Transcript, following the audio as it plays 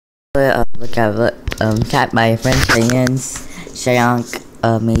Cat my friend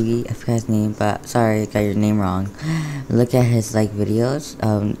Shayank, maybe I forgot his name, but sorry, I got your name wrong. Look at his videos.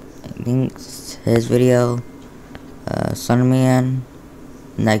 I think his video, Sunman,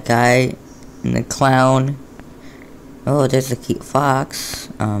 and that guy, and the clown. Oh, there's a cute fox.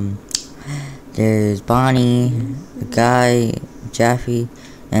 There's Bonnie, the guy, Jeffy,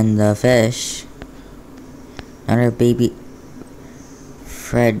 and the fish. Another baby,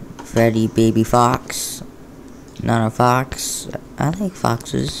 Freddy baby fox. Not a fox. I like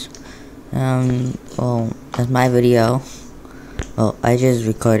foxes. Well, that's my video. Well, I just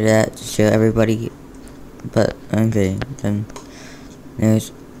recorded that to show everybody. But okay, then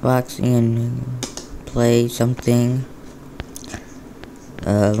there's Fox and play something.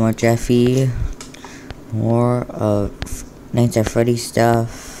 More Jeffy, more Nights at Freddy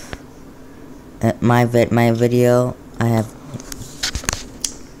stuff. My video, I have.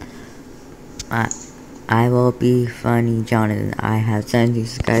 I will be funny, Jonathan. I have 70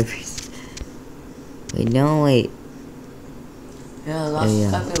 subscribers. Wait, no, wait. Yeah, lost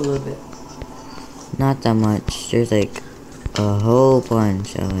subscribers a little bit. Not that much. There's like a whole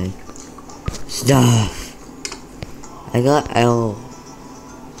bunch of stuff. I got L.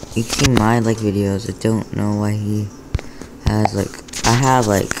 You see my videos. I don't know why he has I have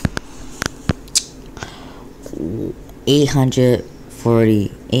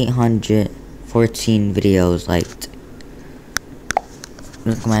 814 videos liked.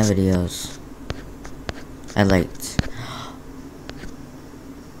 Look at my videos. I liked.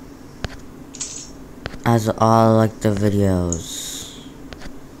 As all the videos.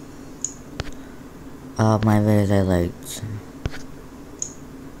 All my videos I liked.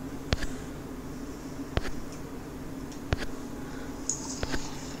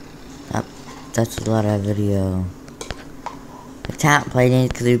 That's a lot of video. I can't play it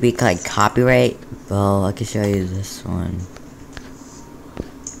because it would be copyright. Well, I can show you this one.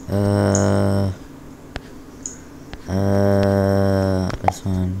 This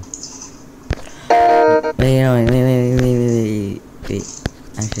one. Wait, no, wait.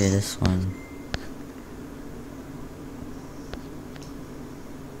 Actually, this one.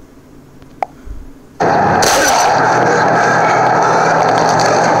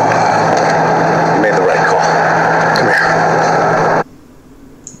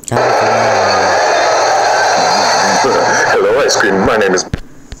 Hello, ice cream. My name is.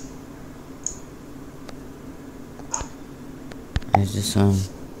 There's this one.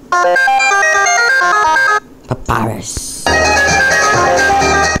 Papyrus.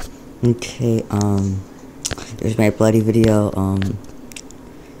 Okay, there's my bloody video.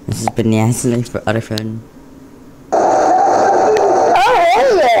 This has been Yaslin for other friend. Oh,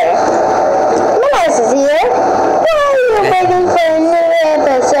 hey there. Mars is here. Why are you waiting for a new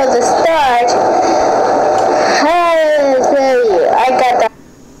episode to start? I'll tell you, I got that.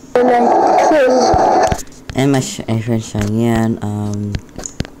 And my friend Cheyenne,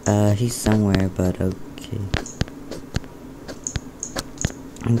 he's somewhere, but okay.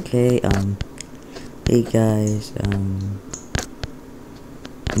 Okay, hey guys,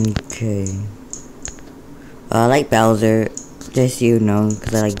 okay. I like Bowser, just so you know,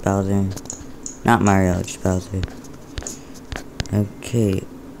 because I like Bowser. Not Mario, just Bowser. Okay.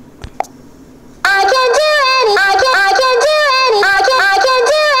 I can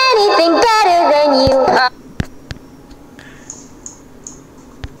do anything better than you.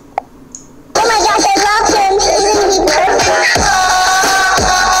 Oh my gosh, I lost him.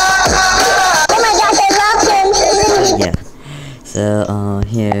 Oh my gosh, I lost him. Yeah. So,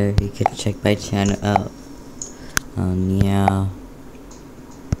 here, you can check my channel out. Yeah.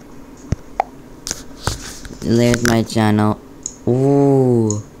 There's my channel.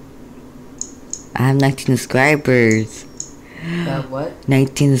 Ooh. I have 19 subscribers. What?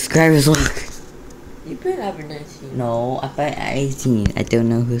 19 subscribers, look. You've been having 19. No, I find 18. I don't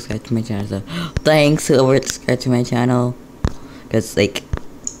know who subscribed to my channel, so thanks whoever subscribed to my channel. Cause I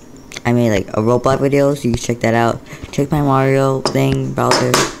made a Roblox video, so you can check that out. Check my Mario thing,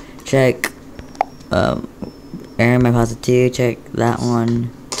 Bowser. Check Aaron my Pasta 2, check that one.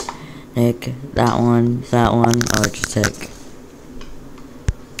 Check that one, or just check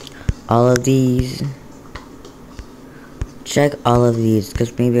all of these. Check all of these,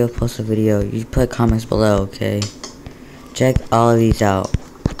 because maybe I'll post a video. You put comments below, okay? Check all of these out.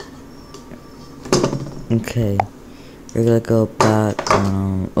 Okay. We're gonna go back,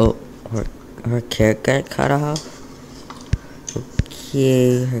 oh, her carrot got cut off?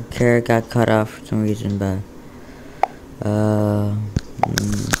 Okay, her carrot got cut off for some reason, but,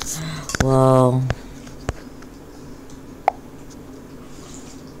 well,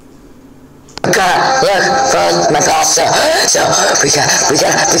 gotta look for my thoughts. So we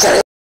gotta